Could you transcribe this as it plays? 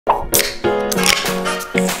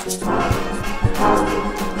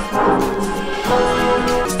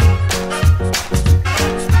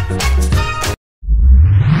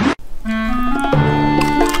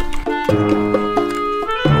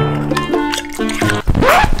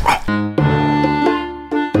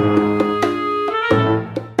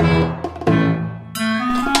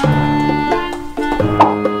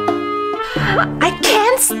I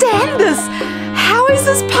can't stand this! How is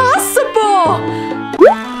this possible?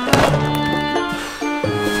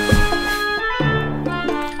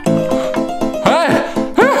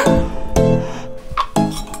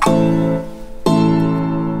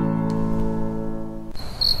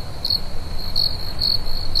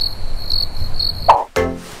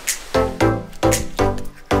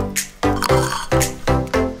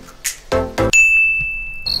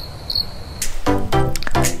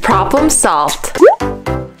 Problem solved.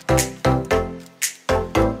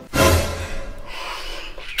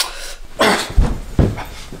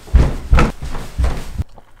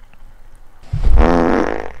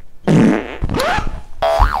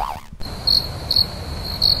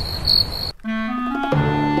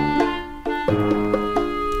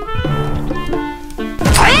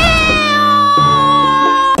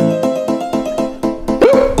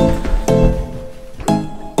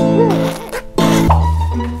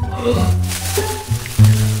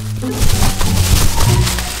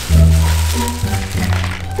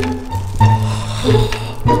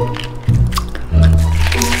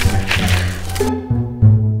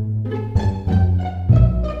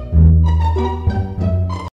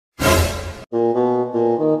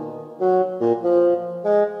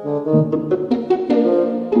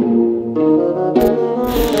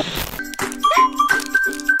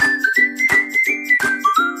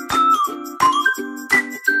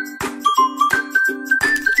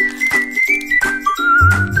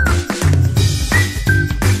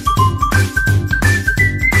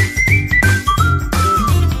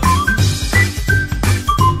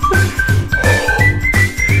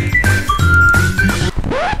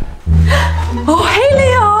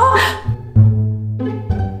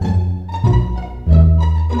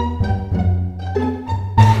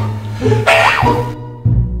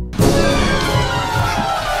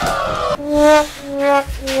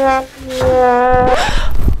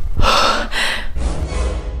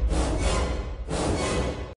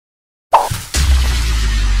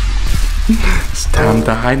 It's time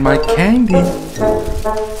to hide my candy.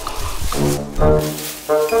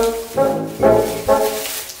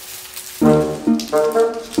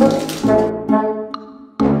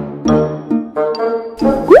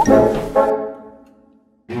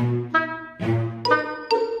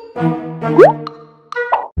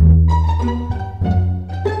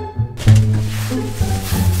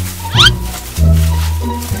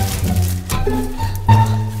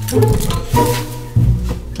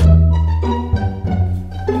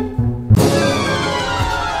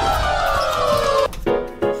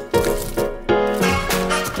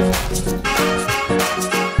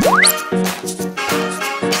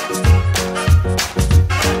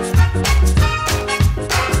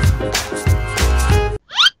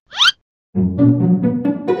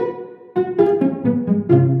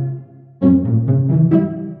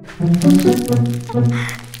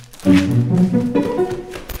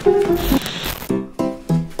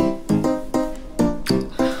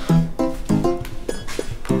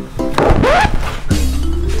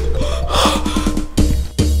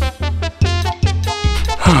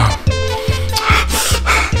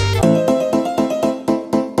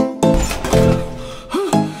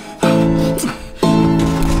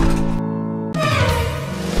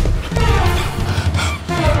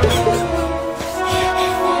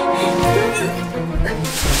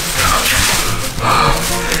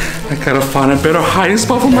 I gotta find a better hiding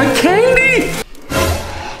spot for my candy!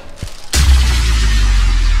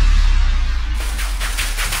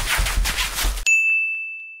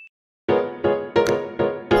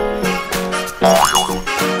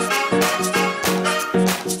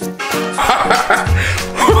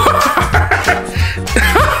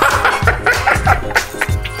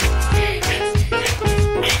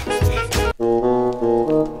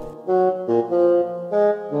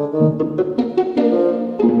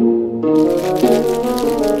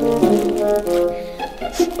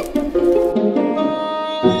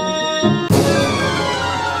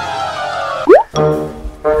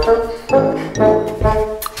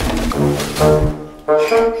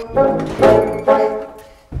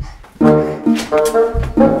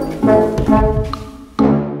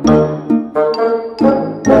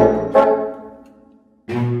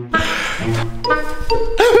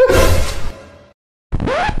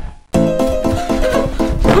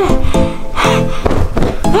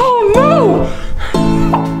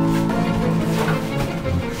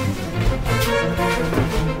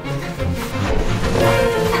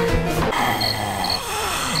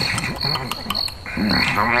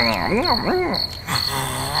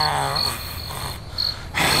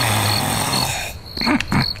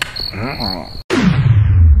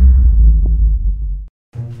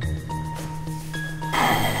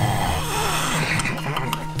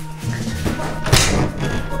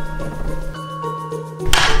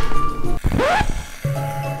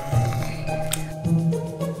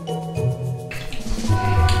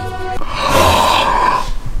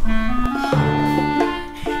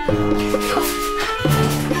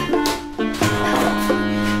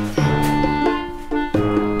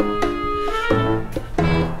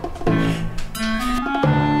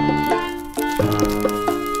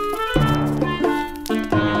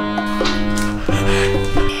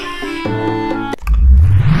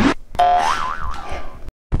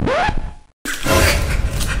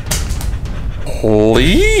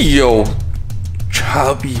 Leo,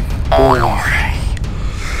 chubby boy.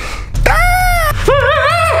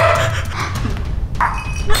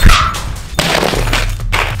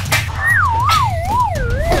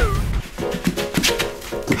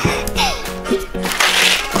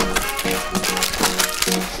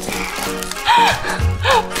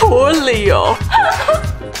 Poor Leo.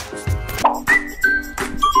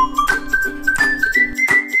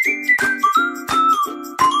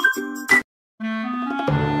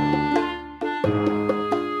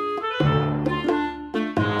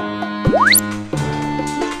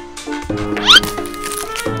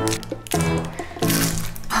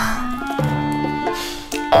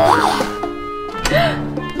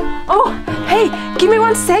 Oh, hey, give me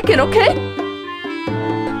 1 second, okay?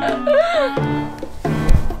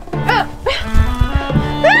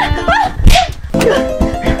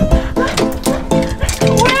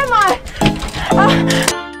 Where am I?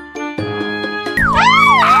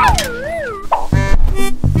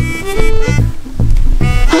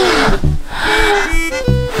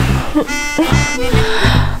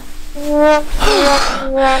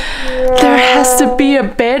 There has to be a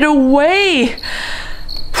better way.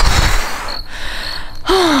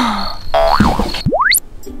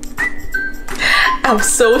 I'm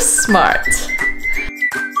so smart.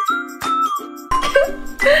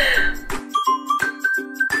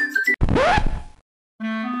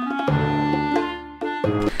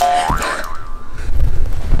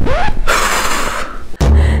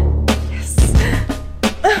 Yes.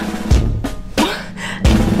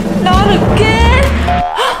 Not again.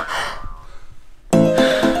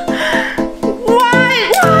 Why?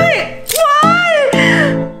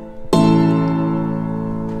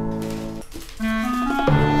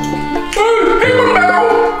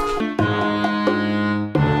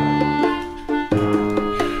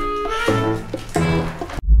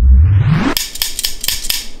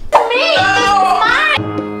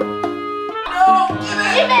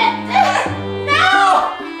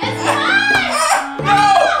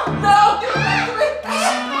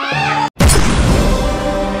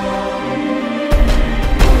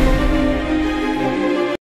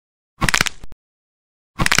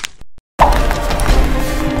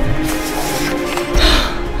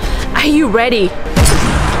 Are you ready?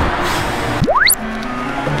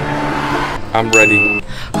 I'm ready.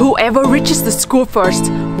 Whoever reaches the school first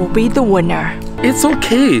will be the winner. It's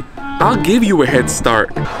okay. I'll give you a head start.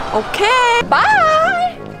 Okay,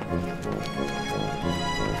 bye!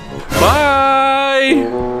 Bye!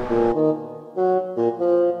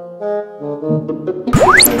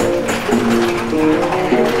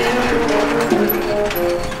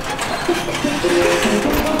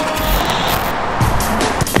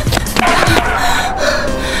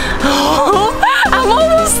 I'm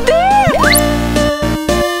almost there!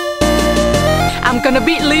 I'm gonna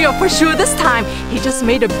beat Leo for sure this time. He just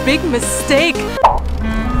made a big mistake.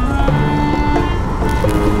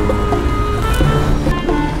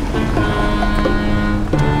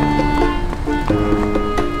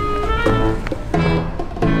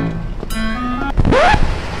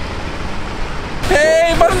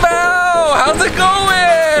 Hey, Manbao! How's it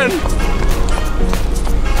going?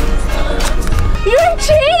 You're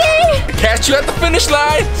cheating! Catch you at the finish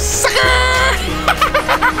line! Sucker!